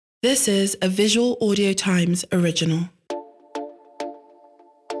This is a Visual Audio Times original.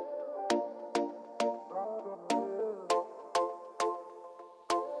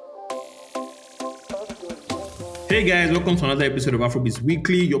 Hey guys, welcome to another episode of Afrobeats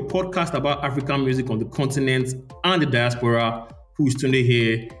Weekly, your podcast about African music on the continent and the diaspora. Who's Tunde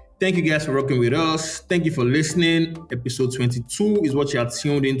here? Thank you guys for rocking with us. Thank you for listening. Episode 22 is what you are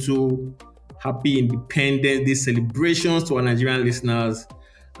tuned into. Happy Independence Day celebrations to our Nigerian listeners.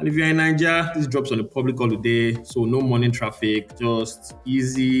 And if you're in Nigeria, this drops on a public holiday, so no morning traffic, just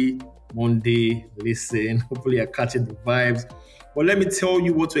easy Monday listen. Hopefully you're catching the vibes. But let me tell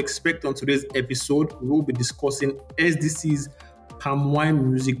you what to expect on today's episode. We will be discussing SDC's Palmwine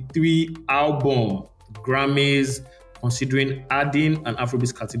Music 3 album, Grammys, considering adding an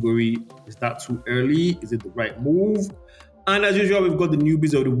Afrobeats category. Is that too early? Is it the right move? And as usual, we've got the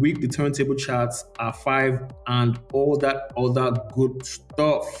newbies of the week, the turntable charts, R5, and all that other good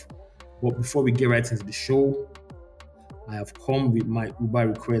stuff. But before we get right into the show, I have come with my Uber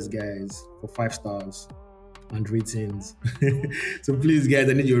request, guys, for 5 stars and ratings. So please,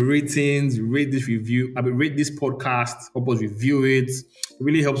 guys, I need your ratings. Rate this review. Rate this podcast. Help us review it. It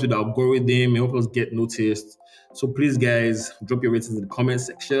really helps with the algorithm. It helps us get noticed. So please, guys, drop your ratings in the comment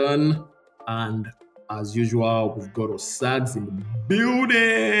section. And as usual, we've got our sags in the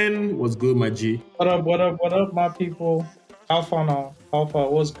building. What's good, my G? What up, my people? Alpha now. Alpha,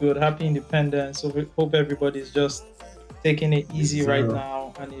 what's good? Happy Independence. So we hope everybody's just taking it easy right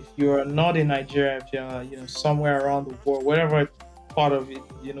now. And if you are not in Nigeria, if you're somewhere around the world, whatever part of it,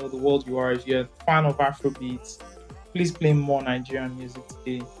 the world you are, if you're a fan of Afrobeats, please play more Nigerian music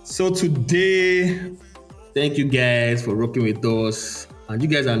today. So today, thank you guys for rocking with us. And you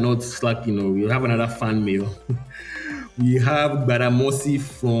guys are not slacking, we have another fan mail. We have Badamosi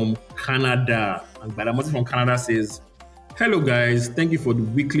from Canada. And Badamosi from Canada says, "Hello guys, thank you for the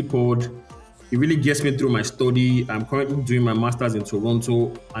weekly pod. It really gets me through my study. I'm currently doing my master's in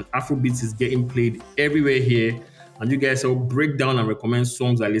Toronto, and Afrobeats is getting played everywhere here. And you guys will break down and recommend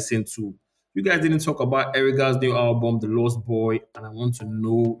songs I listen to. You guys didn't talk about Eriga's new album, The Lost Boy, and I want to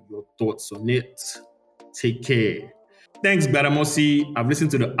know your thoughts on it. Take care." Thanks, Badamosi. I've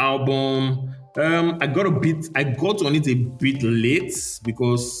listened to the album. I got on it a bit late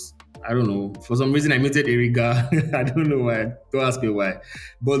because I don't know. For some reason, I muted Eriga. I don't know why. Don't ask me why.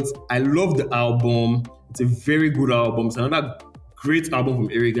 But I love the album. It's a very good album. It's another great album from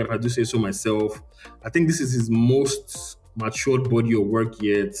Eriga, if I do say so myself. I think this is his most matured body of work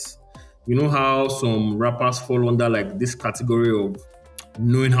yet. You know how some rappers fall under like this category of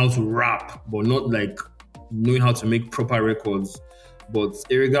knowing how to rap, but not like knowing how to make proper records. But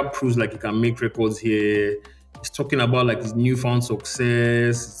Eriga proves like he can make records here. He's talking about like his newfound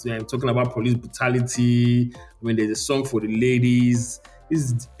success. He's talking about police brutality. When there's a song for the ladies,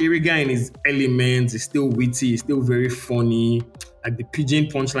 he's Eriga in his element. He's still witty. He's still very funny. Like the pigeon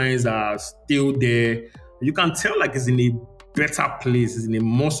punchlines are still there. You can tell like he's in a better place. He's in a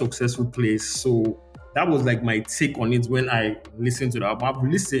more successful place. So that was like my take on it when I listened to the album. I've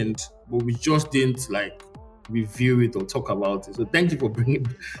listened, but we just didn't like review it or talk about it. So thank you for bringing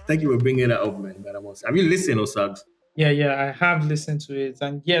that up, man. Have you listened or sags? Yeah, I have listened to it,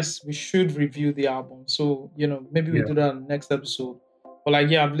 and yes, we should review the album. So maybe we do that on the next episode. But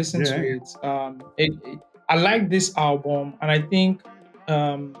I've listened to it. I like this album, and I think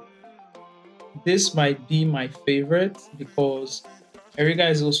this might be my favorite because Eriga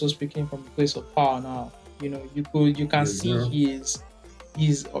is also speaking from a place of power now. You can see his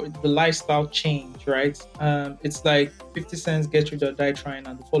the lifestyle change, right? It's like 50 Cent's Get Rich or Die Trying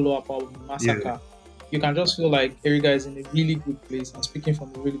and the follow-up album Massacre. Yeah. You can just feel like Eriga is in a really good place and speaking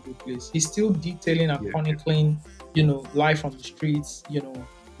from a really good place. He's still detailing and chronicling, life on the streets.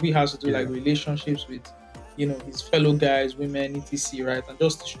 We have to do like relationships with, his fellow guys, women, etc. Right? And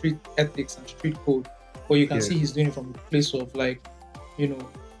just the street ethics and street code. But you can see he's doing it from a place of like,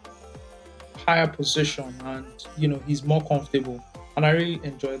 higher position and he's more comfortable. And I really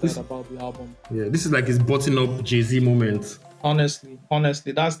enjoy that about the album. Yeah, this is like his button-up Jay-Z moment. Honestly, that's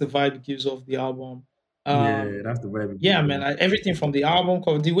the vibe it gives off the album. That's the vibe. Yeah, man. Everything from the album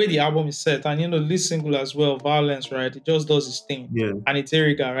cover, the way the album is set, and the lead single as well, Violence, right? It just does his thing. Yeah. And it's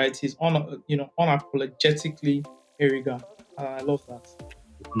Eriga, right? He's unapologetically Eriga. I love that.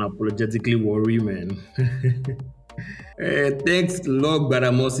 Unapologetically worry, man. Thanks, Log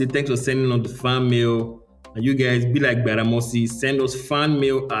Badamosi. Thanks for sending on the fan mail. And you guys be like Badamosi, send us fan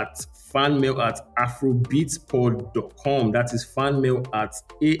mail at afrobeatspod.com. That is fan mail at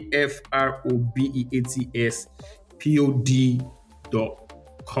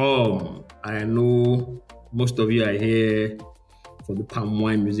afrobeatspod.com. I know most of you are here for the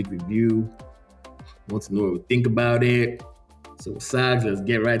Palmwine music review. Want to know what we think about it? So, Sags, let's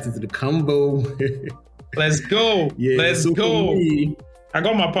get right into the combo. Let's go. Let's so go. For me, I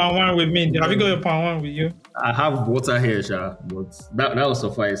got my Palmwine with me. Have you got your Palmwine with you? I have water here, Sha, but that will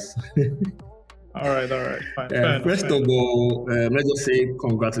suffice. All right. Fine. First of all, let's just say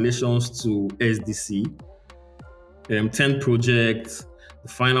congratulations to SDC. 10th project, the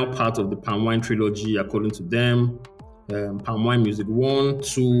final part of the Palmwine trilogy, according to them. Palmwine Music 1,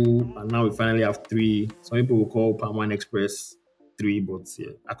 2, and now we finally have 3. Some people will call Palmwine Express 3, but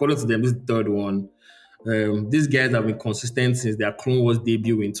yeah, according to them, this is the third one. These guys have been consistent since their Clone Wars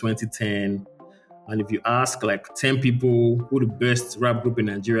debut in 2010. And if you ask like 10 people who the best rap group in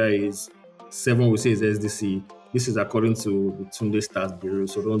Nigeria is, 7 will say it's SDC. This is according to the Tunde Stars Bureau,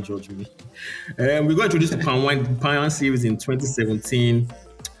 so don't judge me. We got introduced to Palmwine series in 2017.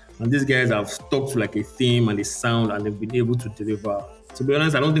 And these guys have stuck to like a theme and a sound, and they've been able to deliver. To be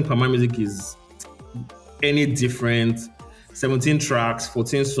honest, I don't think Palmwine music is any different. 17 tracks,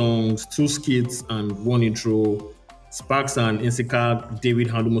 14 songs, 2 skits, and 1 intro. Sparks and Insika David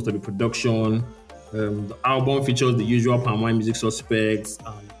handle most of the production. The album features the usual Palmwine music suspects.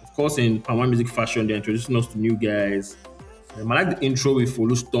 And of course, in Palmwine music fashion, they're introducing us to new guys. I like the intro with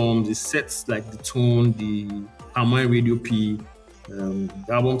Follow Storms. It sets like the tone, the Palmwine Radio P. The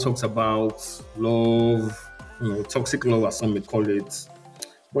album talks about love, toxic love, as some may call it.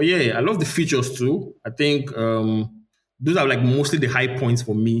 But yeah, I love the features too. I think those are like mostly the high points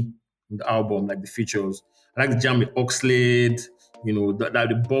for me in the album, like the features. I like the jam with Oxlade,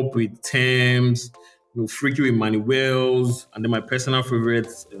 the bop with Thames, Freaky with Manny Wells, and then my personal favorite,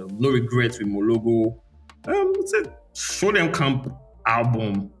 No Regrets with Mologo. It's a show them camp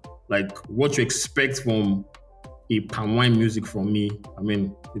album, like what you expect from a Palmwine music from me. I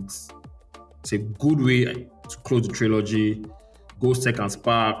mean, it's a good way to close the trilogy. Ghost Tech and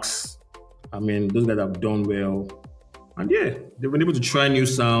Sparks, I mean, those guys have done well. And yeah, they've been able to try new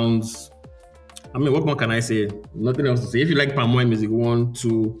sounds. I mean, what more can I say? Nothing else to say. If you like Palmwine Music 1,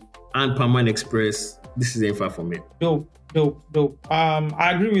 2, and Palmwine Express, this is A5 for me. Dope.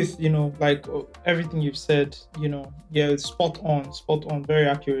 I agree with, like everything you've said, it's spot on, very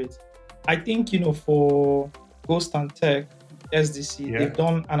accurate. I think, for Ghost and Tech, SDC, they've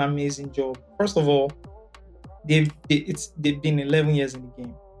done an amazing job. First of all, they've been 11 years in the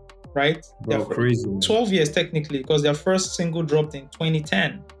game, right? Bro, crazy. 12 years technically, because their first single dropped in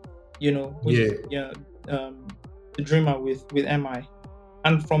 2010, which is The Dreamer with MI.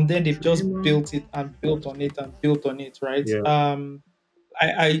 And from then they've just built it and built on it, right? Yeah.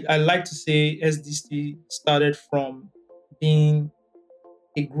 I like to say SDC started from being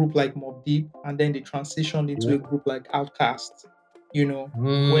a group like Mobb Deep, and then they transitioned into a group like Outkast,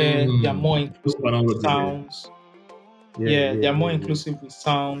 where they're more inclusive with sounds. They're more inclusive with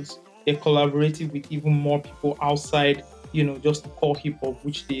sounds. They're collaborative with even more people outside, just the core hip hop,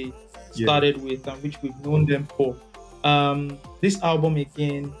 which they started with and which we've known them for. This album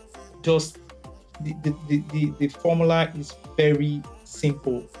again, just the formula is very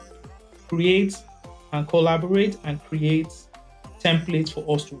simple. Create and collaborate and create templates for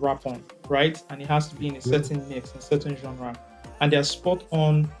us to rap on, right? And it has to be in a certain mix, in a certain genre. And they're spot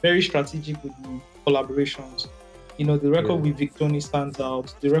on, very strategic with the collaborations. The record with Victoni stands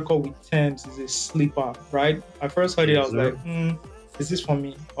out. The record with Thames is a sleeper, right? I first heard it, I was like, is this for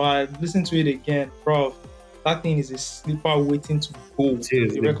me? Or I listened to it again, bro. That thing is a sleeper waiting to go.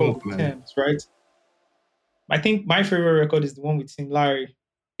 The record with Thames, right? I think my favorite record is the one with Tim Larry.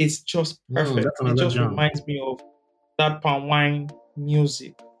 It's just perfect. It just reminds me of that Palmwine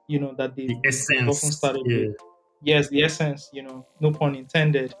music, that they often started with. Yes, the essence, no pun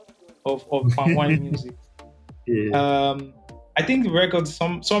intended, of Palmwine music. I think the records,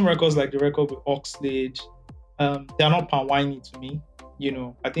 some records like the record with Oxlade, they're not Palmwine to me.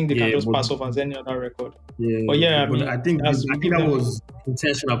 I think they can just pass off as any other record. I think that was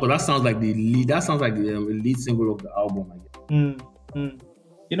intentional, but that sounds like the lead. That sounds like the lead single of the album, I guess.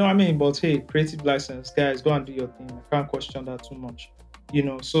 But hey, creative license, guys, go and do your thing. I can't question that too much.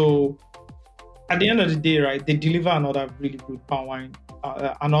 So at the end of the day, right, they deliver another really good Palmwine,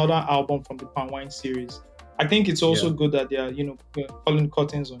 another album from the Palmwine series. I think it's also good that they are, calling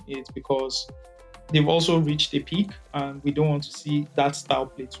curtains on it, because they've also reached a peak, and we don't want to see that style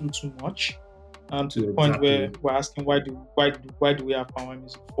play too much. To the point where we're asking why do we have Palmwine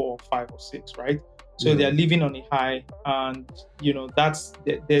music 4 or 5 or 6, right? So they're living on a high, and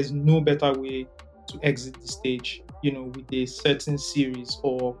there's no better way to exit the stage, with a certain series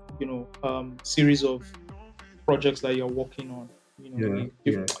or series of projects that you're working on. Yeah,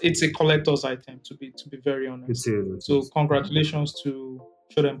 yeah. It's a collector's item to be very It honest. is. It So is. congratulations to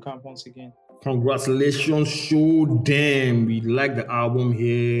Show Them Camp once again. Congratulations, show them. We like the album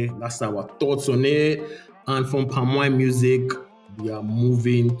here. That's our thoughts on it. And from Palmwine Music, we are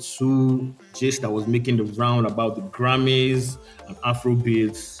moving to gist that was making the round about the Grammys and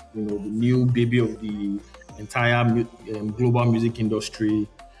Afrobeats, the new baby of the entire global music industry.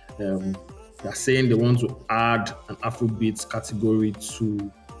 They're saying they want to add an Afrobeats category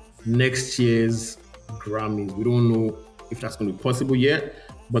to next year's Grammys. We don't know if that's going to be possible yet.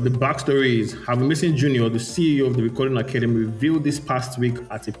 But the backstory is Harvey Mason Jr., the CEO of the Recording Academy, revealed this past week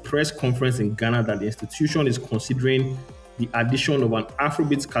at a press conference in Ghana that the institution is considering the addition of an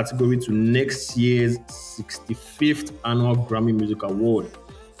Afrobeats category to next year's 65th annual Grammy Music Award.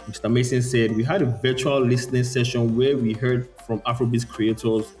 Mr. Mason said, "We had a virtual listening session where we heard from Afrobeats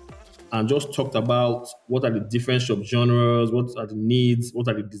creators and just talked about what are the different subgenres, what are the needs, what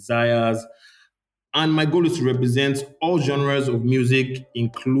are the desires. And my goal is to represent all genres of music,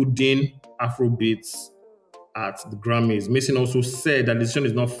 including Afrobeats at the Grammys." Mason also said that the decision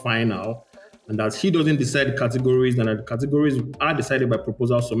is not final and that he doesn't decide the categories and that the categories are decided by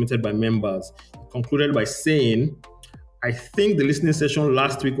proposals submitted by members. He concluded by saying, "I think the listening session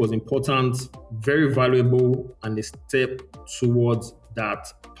last week was important, very valuable, and a step towards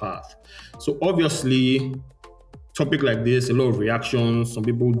that path." So obviously, topic like this, a lot of reactions. Some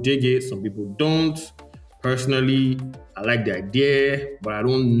people dig it, some people don't. Personally, I like the idea, but I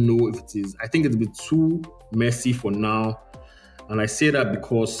don't know if it is. I think it's a bit too messy for now. And I say that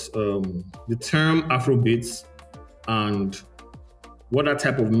because the term Afrobeats and what that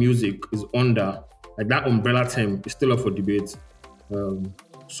type of music is under, like that umbrella term, is still up for debate.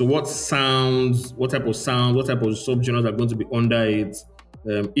 So what type of subgenres are going to be under it?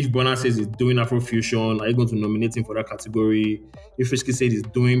 If Burna says he's doing Afrofusion, are you going to nominate him for that category? If Risky says he's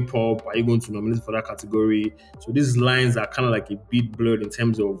doing pop, are you going to nominate him for that category? So these lines are kind of like a bit blurred in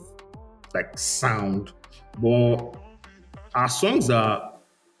terms of like sound. But our songs are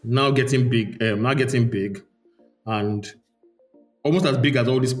now getting big, and almost as big as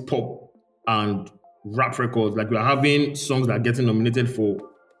all this pop and rap records. Like we are having songs that are getting nominated for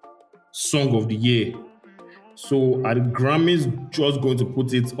Song of the Year. So are the Grammys just going to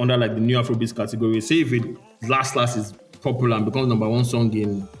put it under like the new Afrobeats category? Say if it last is popular and becomes number one song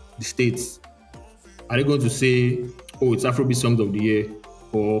in the States, are they going to say, oh, it's Afrobeat Songs of the Year,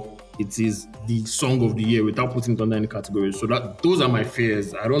 or it is the Song of the Year without putting it under any category? So those are my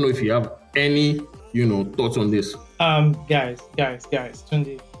fears. I don't know if you have any, thoughts on this. Guys,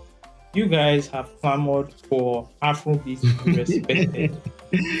 Tunde, you guys have clamored for Afrobeat to be respected.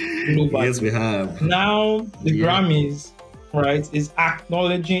 Yes, we have. Now the Grammys, right, is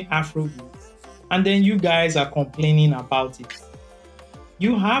acknowledging Afrobeat, and then you guys are complaining about it.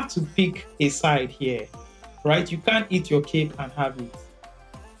 You have to pick a side here, right? You can't eat your cake and have it.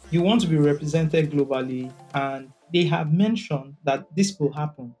 You want to be represented globally, and they have mentioned that this will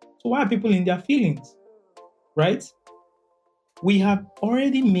happen. So why are people in their feelings, right? We have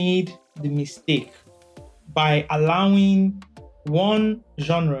already made the mistake by allowing one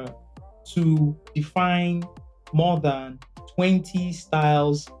genre to define more than 20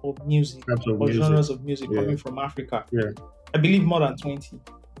 styles of music genres of music coming from Africa. Yeah. I believe more than 20.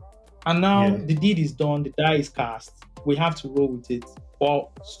 And now the deed is done, the die is cast. We have to roll with it. For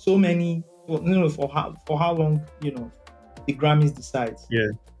so many, for how long, the Grammys decides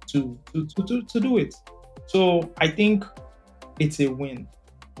to do it. So I think it's a win,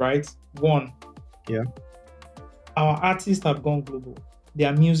 right? One. Yeah. Our artists have gone global.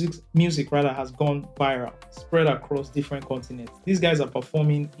 Their music has gone viral, spread across different continents. These guys are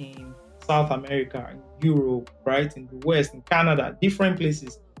performing in South America, in Europe, right? In the West, in Canada, different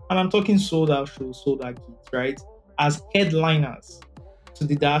places. And I'm talking sold out shows, sold out gigs, right? As headliners to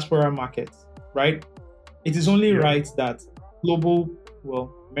the diaspora market, right? It is only right that global,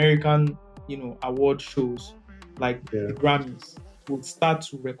 American, award shows like the Grammys would start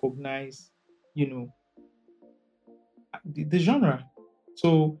to recognize, the genre.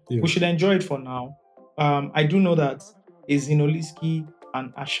 So we should enjoy it for now. I do know that Zinoliski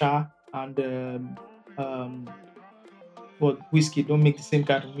and Asha and Whiskey don't make the same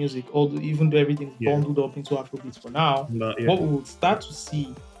kind of music, even though everything is bundled up into Afrobeats for now. What we will start to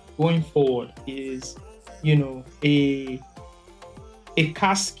see going forward is, a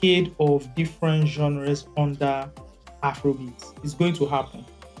cascade of different genres under Afrobeats. It's going to happen,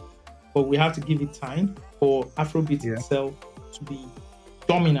 but we have to give it time for Afrobeat itself to be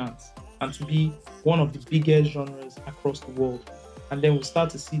dominant and to be one of the biggest genres across the world. And then we'll start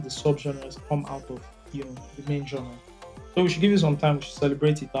to see the subgenres come out of, the main genre. So we should give it some time. We should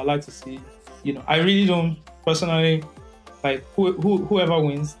celebrate it. I'd like to see, I really don't personally like whoever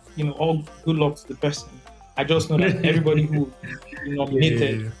wins, all good luck to the person. I just know that everybody who is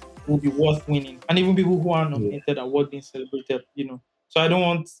nominated Yeah, will be worth winning. And even people who are yeah. nominated are worth being celebrated. So I don't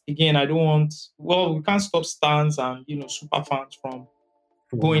want, well, we can't stop stans and, super fans from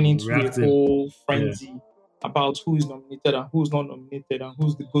going From into a reacting. whole Yeah, frenzy about who is nominated and who's not nominated and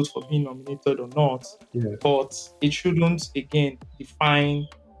who's the GOAT for being nominated or not. yeah. But it shouldn't, again, define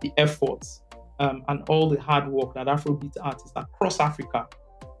the efforts and all the hard work that Afrobeat artists across Africa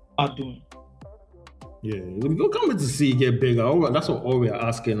are doing. Yeah, we can't wait to see it get bigger. That's what all we're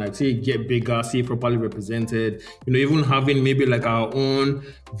asking. Like, see it get bigger, see it properly represented. Even having maybe like our own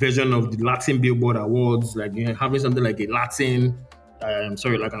version of the Latin Billboard Awards, like having something like a Latin,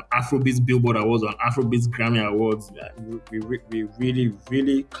 like an Afrobeats Billboard Awards or an Afrobeats Grammy Awards. Yeah, we really,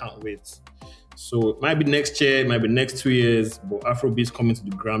 really can't wait. So it might be next year, it might be next 2 years, but Afrobeats coming to the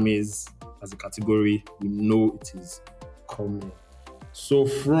Grammys as a category, we know it is coming. So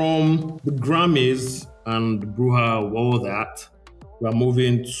from the Grammys and the Bruja, all that, we are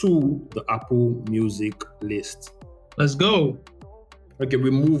moving to the Apple Music list. Let's go. Okay,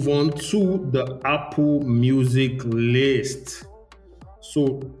 we move on to the Apple Music list.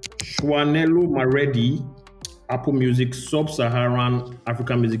 So Shwanelo Maredi, Apple Music Sub-Saharan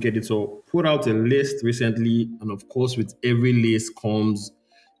African music editor, put out a list recently, and of course, with every list comes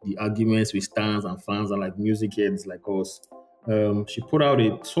the arguments with stars and fans and like music heads like us. She put out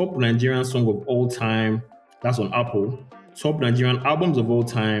a top Nigerian song of all time. That's on Apple. Top Nigerian albums of all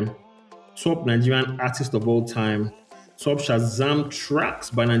time. Top Nigerian artist of all time. Top Shazam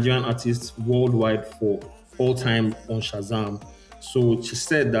tracks by Nigerian artists worldwide for all time on Shazam. So she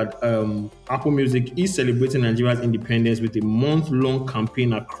said that Apple Music is celebrating Nigeria's independence with a month-long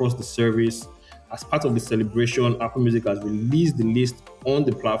campaign across the service. As part of the celebration, Apple Music has released the list on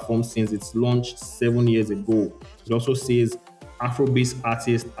the platform since its launch 7 years ago. It also says Afrobeats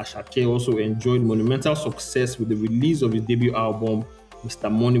artist Ashake also enjoyed monumental success with the release of his debut album, Mr.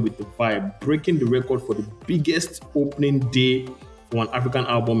 Money with the Vibe, breaking the record for the biggest opening day for an African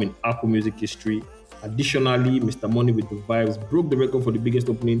album in Apple Music history. Additionally, Mr. Money with the Vibes broke the record for the biggest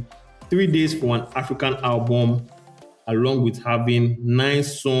opening 3 days for an African album, along with having 9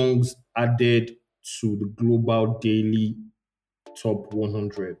 songs added to the global daily top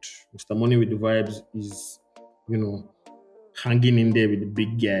 100. Mr. Money with the Vibes is, hanging in there with the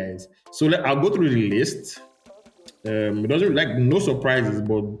big guys. So I'll go through the list. It doesn't like no surprises,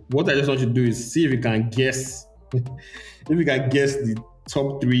 but what I just want you to do is see if you can guess, if you can guess the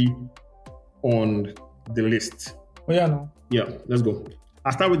top 3 on the list. Oh yeah, no. Yeah, let's go.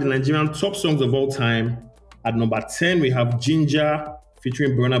 I'll start with the Nigerian top songs of all time. At number 10, we have Ginger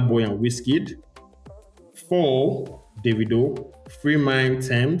featuring Burna Boy and Wizkid. 4, Davido, Free Mind,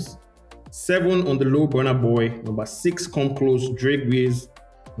 Thames. 7 on the low, Burna Boy. Number 6, Come Close, Drake Wiz.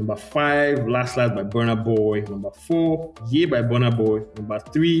 Number 5, Last Last by Burna Boy. Number 4, Ye by Burna Boy. Number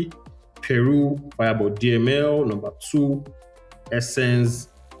 3, Peru, Fireboy DML. Number 2, Essence,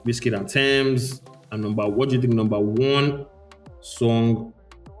 Wizkid and Thames. And what do you think number 1 song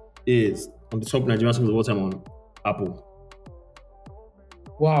is on the top Nigerian songs of all time on Apple?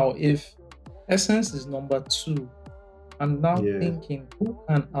 Wow, if Essence is number 2, I'm now thinking who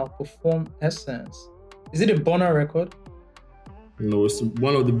can outperform Essence? Is it a Burna record? No, it's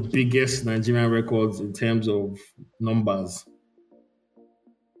one of the biggest Nigerian records in terms of numbers.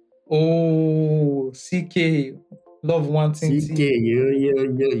 Oh, CK, Love Wanting CK,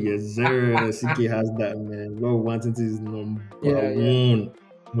 yes sir. CK has that, man. Love Wanting is number 1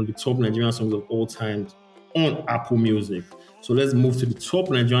 on the top Nigerian songs of all time on Apple Music. So let's move to the top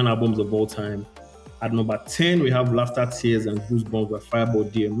Nigerian albums of all time. At number 10, we have Laughter, Tears, and Goosebumps by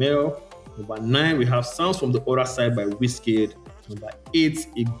Fireboy DML. Number 9, we have Sounds from the Other Side by Wizkid. Number 8,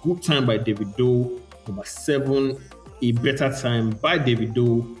 A Good Time by Davido. Number 7, A Better Time by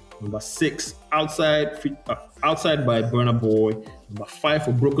Davido. Number 6, Outside by Burna Boy. Number 5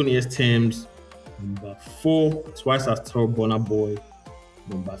 for Broken Ears Thames. Number 4, Twice as Tall Burna Boy.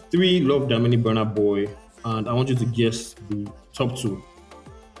 Number 3, Love Damini Burna Boy. And I want you to guess the top 2.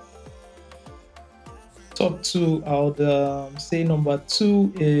 Top 2, I would say number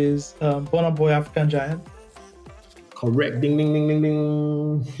 2 is Burna Boy African Giant. Correct. Ding, ding, ding, ding,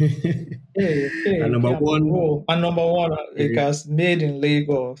 ding. Hey. And number 1. And number 1, because Made in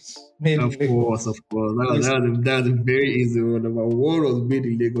Lagos. Of course. That was a very easy one. Number 1 was Made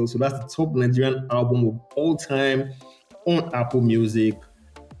in Lagos. So that's the top Nigerian album of all time on Apple Music.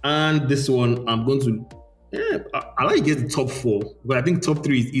 And this one, I'm going to Yeah, I like to get the top four, but I think top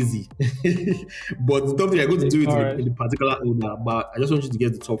three is easy. But the top three, I'm going to do it All in right. the particular order, but I just want you to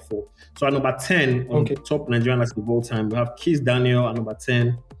get the top four. So at number 10 on Okay. top Nigerian artists of all time, we have Kiss Daniel at number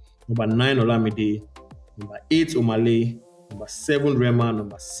 10, number 9 Olamide, number 8 Omale, number 7 Rema,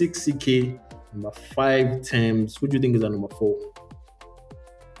 number 6 CK, number 5 Thames. Who do you think is at number 4?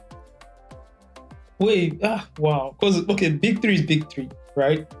 Wait. Wow. Because big three is big three,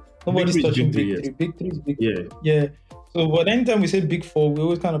 right? Nobody's Big three is touching big three, big yes. three. Big three is big Yeah. three. Yeah. So, but anytime we say big four, we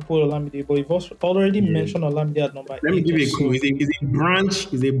always kind of put Olamide. But you've also already mentioned Olamide at number 8. Let me give you a or clue. so. It's a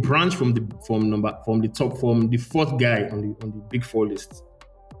branch. It's a branch from the fourth guy on the big four list.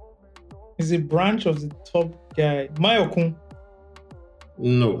 Is a branch of the top guy. Mayokun.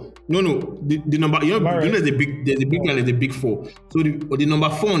 No. The number you know there's a big guy and there's a big four. So the number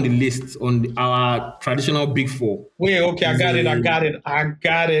 4 on the list our traditional big four. Wait, okay, I got it.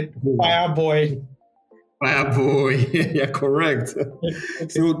 Fireboy. Fireboy. Yeah, correct. Okay.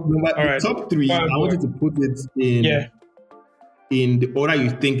 So the top 3, Fireboy. I want you to put it in the order you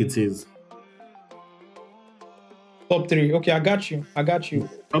think it is. Top 3. Okay, I got you.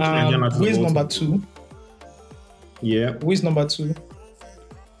 Top Who is number 2? Yeah. Who is number 2?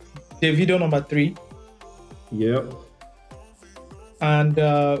 Davido number 3. Yeah. And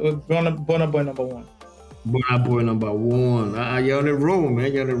Burna Boy number 1. Burna Boy number 1. You're on the roll,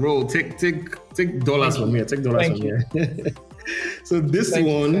 man. You're on the roll. Take dollars from here. Take dollars from here. So this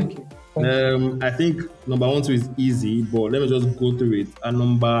one, I think number 1, 2 is easy, but let me just go through it. And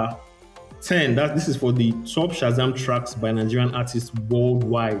number 10, this is for the top Shazam tracks by Nigerian artists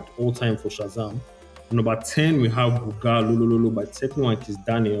worldwide, all time for Shazam. Number 10, we have Buga Lolo by Tekno and Kiss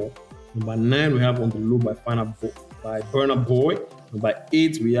Daniel. Number 9, we have On the Low by Burna Boy. Number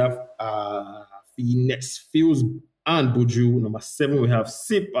 8, we have Finesse Fields and Buju. Number 7, we have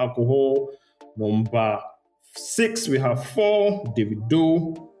Sip Alcohol. Number 6, we have 4,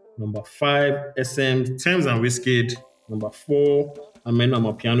 Davido. Number 5, SM, Thames and Wizkid. Number 4, Amena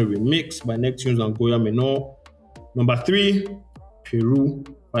Amapiano Remix by Neptunes and Goya Menor. Number 3, Peru,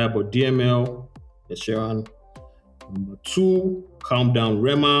 Fireboy DML, Sharon. Number 2, Calm Down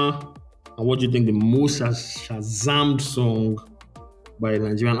Rema. And what do you think the most Shazammed song by a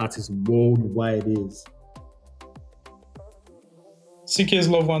Nigerian artist worldwide is? CK's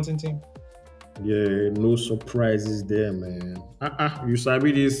Love Wanting Team. Yeah, no surprises there, man. You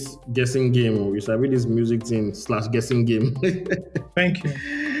sabi this guessing game, or you sabi this music team / guessing game. Thank you.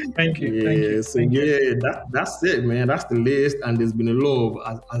 Yeah, that's it, man. That's the list, and there's been a lot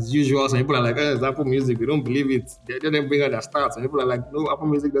of, as usual, some people are like, it's Apple Music, we don't believe it. They didn't bring out their stats. Some people are like, no, Apple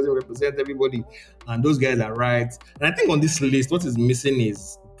Music doesn't represent everybody. And those guys are right. And I think on this list, what is missing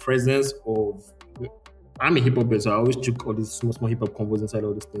is the presence of, I'm a hip-hop so I always check all these small hip-hop convos inside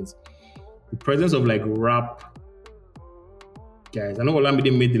all these things. The presence of like rap guys. I know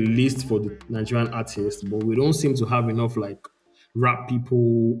Olamide made the list for the Nigerian artists, but we don't seem to have enough like rap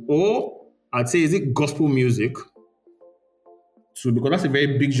people, or I'd say is it gospel music too, because that's a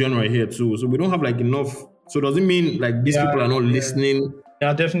very big genre here too. So we don't have like enough. So does it mean like these people are not listening? Yeah,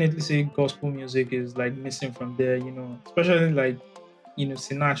 I definitely say gospel music is like missing from there, especially like,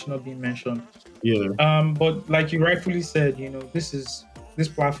 Sinach not being mentioned. Yeah. But like you rightfully said, this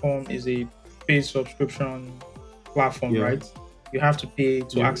platform is a paid subscription platform, right? You have to pay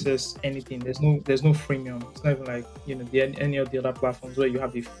to access anything. There's no freemium. It's not even like any of the other platforms where you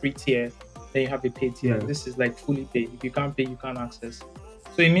have a free tier, then you have a paid tier. This is like fully paid. If you can't pay, you can't access.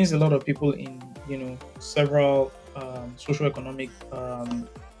 So it means a lot of people in several socioeconomic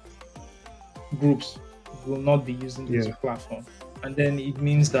groups will not be using this platform, and then it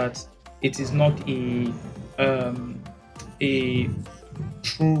means that it is not a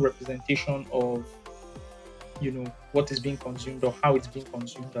true representation of what is being consumed or how it's being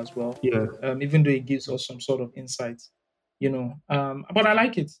consumed as well. Even though it gives us some sort of insight, but I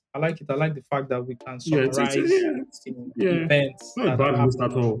like it. I like the fact that we can summarize events not that bad list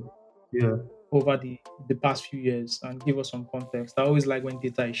at all. Over the past few years and give us some context. I always like when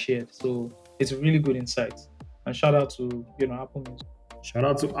data is shared, so it's a really good insight. And shout out to Apple Music. Shout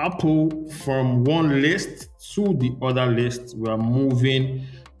out to Apple. From one list to the other list, we are moving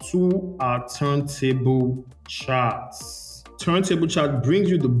to our turntable charts. Turntable chart brings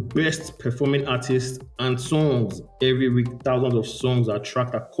you the best performing artists and songs every week. Thousands of songs are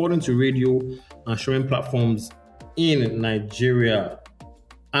tracked according to radio and streaming platforms in Nigeria.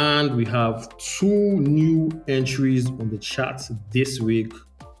 And we have 2 new entries on the charts this week.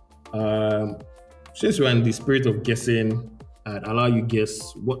 Since we're in the spirit of guessing, I'd allow you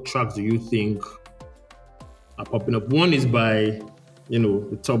guess what tracks do you think are popping up. One is by,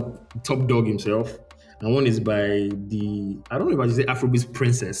 the top dog himself, and one is by I don't know if I should say Afrobeats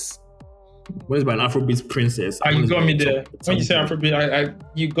Princess. One is by an Afrobeats Princess, Ah, and one you is got by me a there. When you say top. Afrobeat,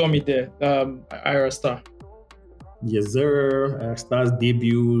 you got me there. Ira Star. Yes, sir. Stars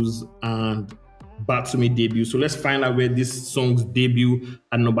debuts and Batumi debut. So let's find out where this song's debut.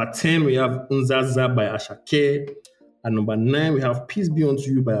 At number 10, we have Unzaza by Ashake. At number 9, we have Peace Be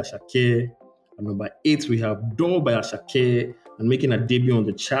Unto You by Ashake. At number 8, we have Door by Ashake. And making a debut on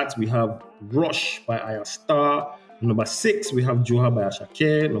the chart, we have Rush by Aya Star. Number 6, we have Joha by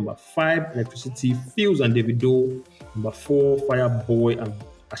Ashake. Number 5, Electricity, Fields and Davido. Number 4, Fireboy and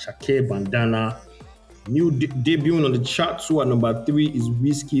Ashake Bandana. New debuting on the chart too at number 3 is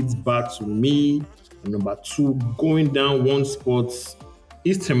Wizkid's Back to Me. At number 2, going down one spot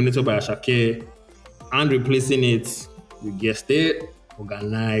is Terminator by Ashake. And replacing it, you guessed it,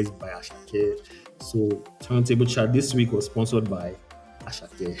 Organized by Ashake. So Turntable Chart this week was sponsored by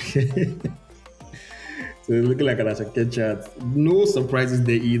Ashake. So it's looking like an Ashake chart. No surprises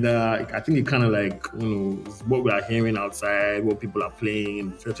there either. I think it kind of like, it's what we are hearing outside, what people are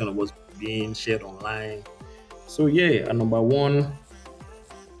playing, reflection of what's being shared online. So yeah, at number 1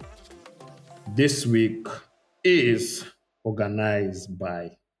 this week is Organized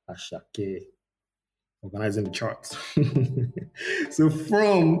by Ashake. Organizing the charts. So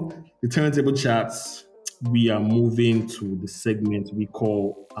from the turntable charts, we are moving to the segment we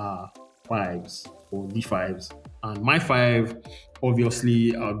call fives or D5s. And my 5,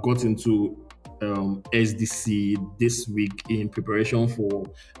 obviously, I got into SDC this week in preparation for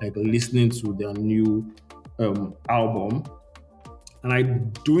like listening to their new album. And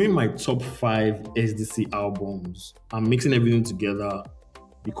I'm doing my top 5 SDC albums. I'm mixing everything together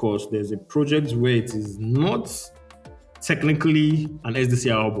because there's a project where it is not technically an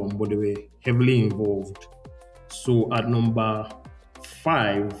SDC album, but they were heavily involved. So at number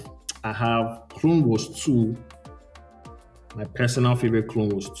 5, I have Clone Wars 2. My personal favorite Clone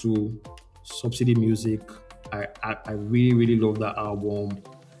Wars 2. Subsidy Music. I really, really love that album.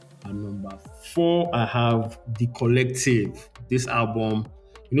 At number 4, I have The Collective. This album,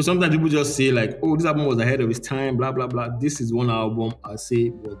 sometimes people just say like, oh, this album was ahead of its time, blah, blah, blah. This is one album I say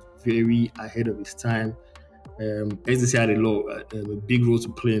was very ahead of its time. SDC had a big role to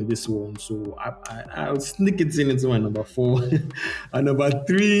play in this one. So I'll sneak it into my number 4. And number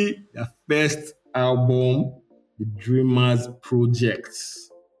 3, the first album, The Dreamers Project.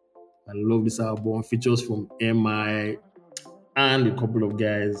 I love this album. Features from MI and a couple of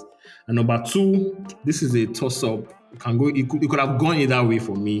guys. And number 2, this is a toss-up. It could have gone either way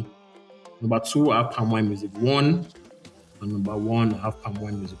for me. Number 2, I have Palmwine Music 1. And number 1, I have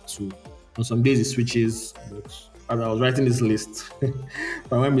Palmwine Music 2. On some days it switches, but as I was writing this list,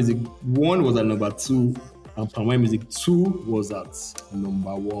 Palmwine Music 1 was at number 2, and Palmwine Music 2 was at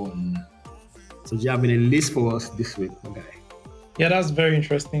number 1. So do you have any list for us this week, my guy? Yeah, that's very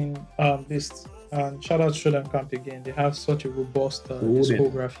interesting list. And shout out to Show Them Camp again. They have such a robust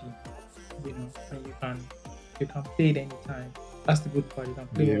discography, and you can play it anytime. That's the good part. You can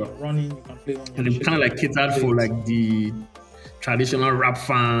play when you're running, you can play when you're. And it's kind of like catered for like the traditional rap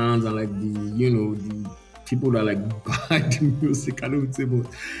fans and like the people that like buy the music. I don't say, but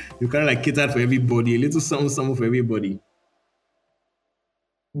you kind of like catered for everybody. A little something for everybody.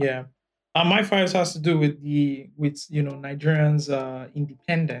 Yeah. My 5 has to do with Nigerians'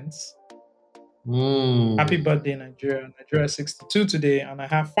 independence. Happy birthday, Nigeria. Nigeria is 62 today, and I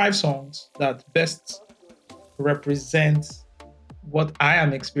have 5 songs that best represent what I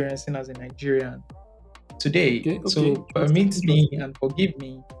am experiencing as a Nigerian today. Okay. So permit me and forgive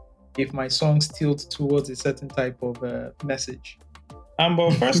me if my songs tilt towards a certain type of message.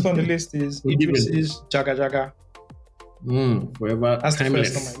 But first on the list is Idris's Jaga Jaga. Forever. That's timeless.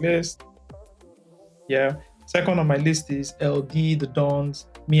 The first on my list. Yeah. Second on my list is LD The Don's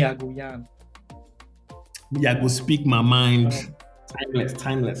Miagoyan. Me, I go speak my mind.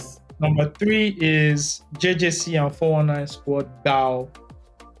 Timeless. Number 3 is JJC and 419 Squad Bow.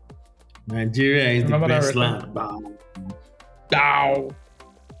 Nigeria is the best land. Bow.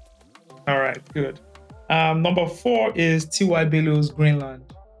 All right, good. Number 4 is TY Bellows Greenland.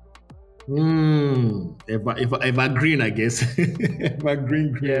 Evergreen, I guess.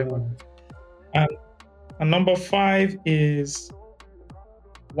 Evergreen Greenland. Yeah. And number 5 is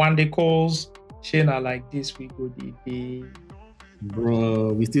Wande Cole's Shana Like This We Go Day.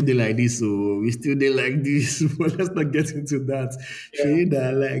 Bro, we still did like this, so we still did like this. But let's not get into that.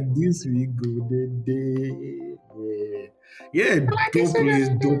 Shana Like This We Go Day. Yeah,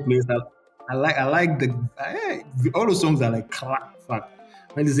 dope place. I like all those songs are like clap.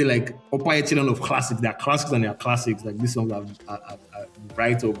 when they say like upper echelon of classics, there are classics and there are classics. Like these songs are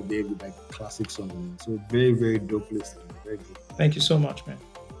right up there with like classic songs. So very, very dope list. Very good. Thank you so much, man.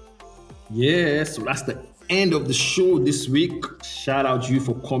 Yeah, so that's the end of the show this week. Shout out to you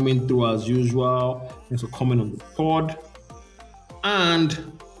for coming through as usual. Thanks for coming on the pod. And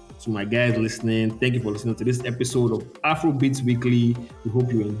to my guys listening, thank you for listening to this episode of Afrobeats Weekly. We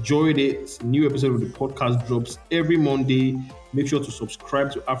hope you enjoyed it. New episode of the podcast drops every Monday. Make sure to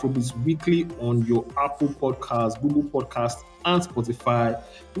subscribe to Afrobeats Weekly on your Apple Podcasts, Google Podcasts, and Spotify.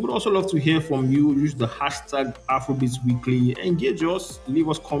 We would also love to hear from you. Use the hashtag Afrobeats Weekly. Engage us, leave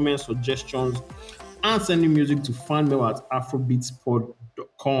us comments, suggestions, and send in music to fanmail at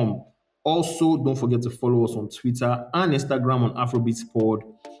afrobeatspod.com. Also, don't forget to follow us on Twitter and Instagram on AfrobeatsPod.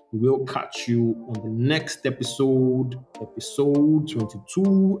 We will catch you on the next episode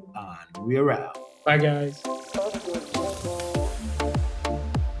 22, and we're out. Bye, guys.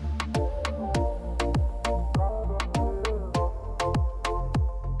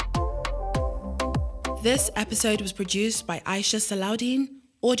 This episode was produced by Aisha Salaudin,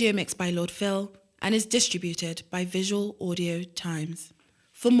 audio mixed by Lord Phil, and is distributed by Visual Audio Times.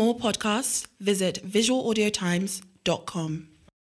 For more podcasts, visit visualaudiotimes.com.